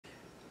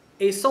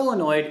A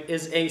solenoid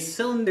is a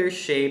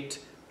cylinder-shaped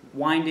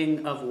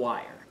winding of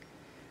wire.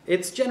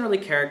 It's generally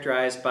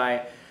characterized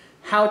by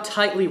how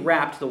tightly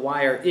wrapped the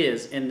wire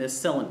is in this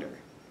cylinder.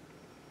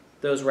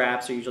 Those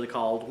wraps are usually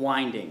called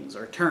windings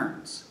or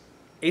turns.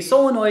 A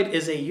solenoid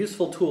is a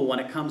useful tool when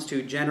it comes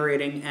to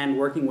generating and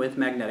working with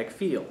magnetic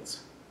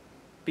fields,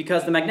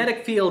 because the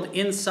magnetic field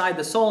inside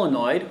the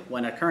solenoid,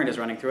 when a current is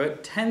running through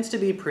it, tends to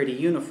be pretty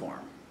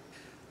uniform.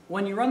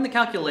 When you run the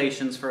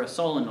calculations for a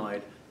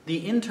solenoid,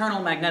 the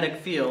internal magnetic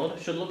field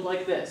should look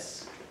like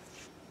this.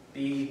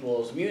 B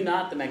equals mu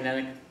naught, the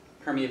magnetic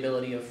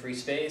permeability of free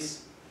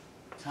space,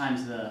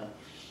 times the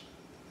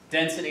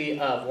density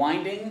of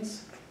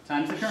windings,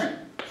 times the current.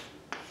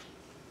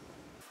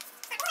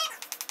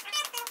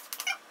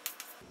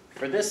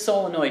 For this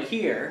solenoid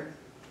here,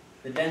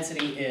 the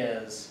density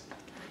is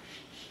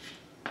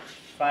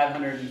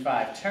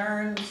 505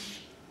 turns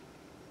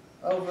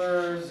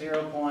over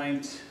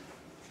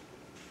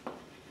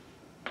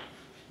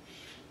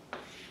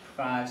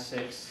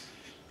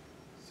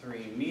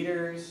 0.563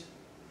 meters,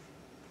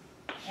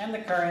 and the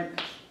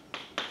current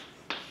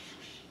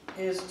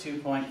is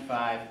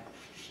 2.5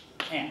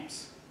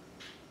 amps,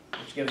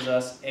 which gives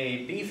us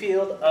a B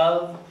field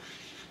of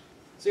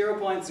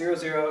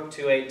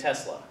 0.0028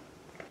 Tesla,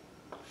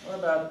 or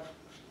about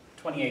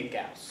 28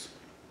 Gauss.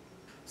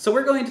 So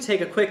we're going to take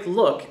a quick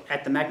look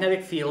at the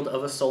magnetic field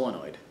of a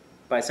solenoid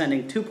by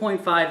sending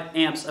 2.5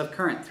 amps of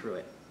current through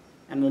it,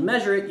 and we'll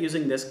measure it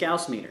using this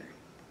Gauss meter.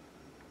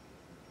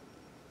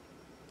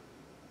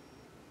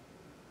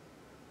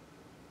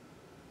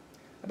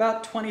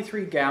 About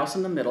 23 Gauss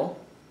in the middle.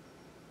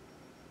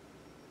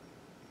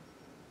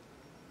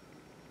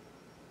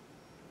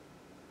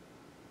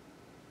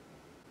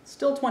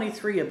 Still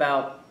 23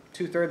 about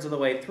 2/3 of the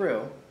way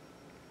through.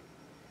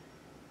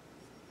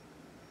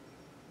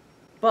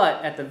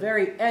 But at the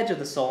very edge of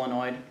the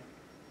solenoid,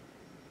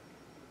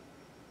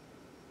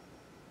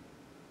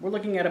 we're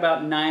looking at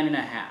about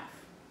 9.5.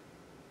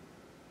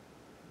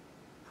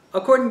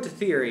 According to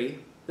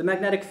theory, the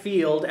magnetic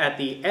field at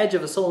the edge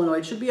of a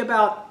solenoid should be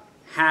about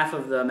half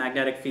of the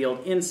magnetic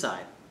field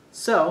inside.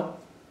 So,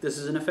 this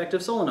is an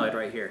effective solenoid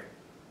right here.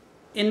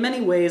 In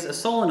many ways, a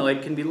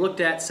solenoid can be looked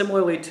at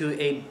similarly to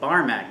a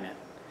bar magnet.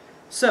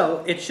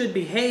 So, it should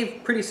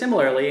behave pretty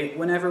similarly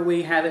whenever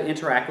we have it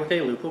interact with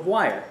a loop of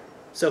wire.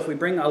 So if we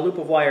bring a loop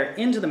of wire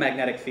into the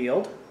magnetic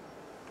field,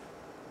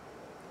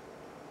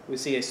 we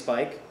see a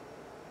spike.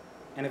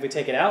 And if we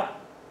take it out,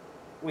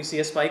 we see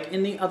a spike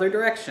in the other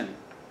direction.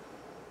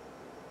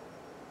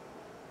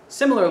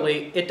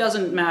 Similarly, it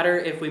doesn't matter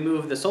if we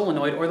move the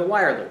solenoid or the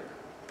wire loop.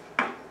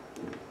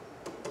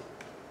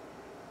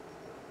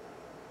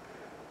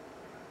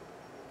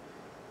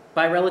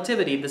 By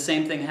relativity, the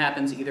same thing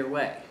happens either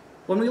way.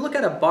 When we look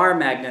at a bar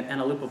magnet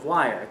and a loop of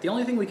wire, the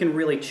only thing we can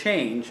really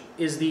change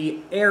is the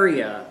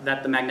area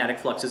that the magnetic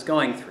flux is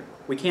going through.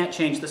 We can't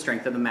change the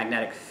strength of the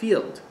magnetic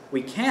field.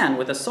 We can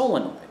with a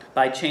solenoid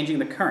by changing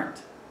the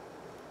current.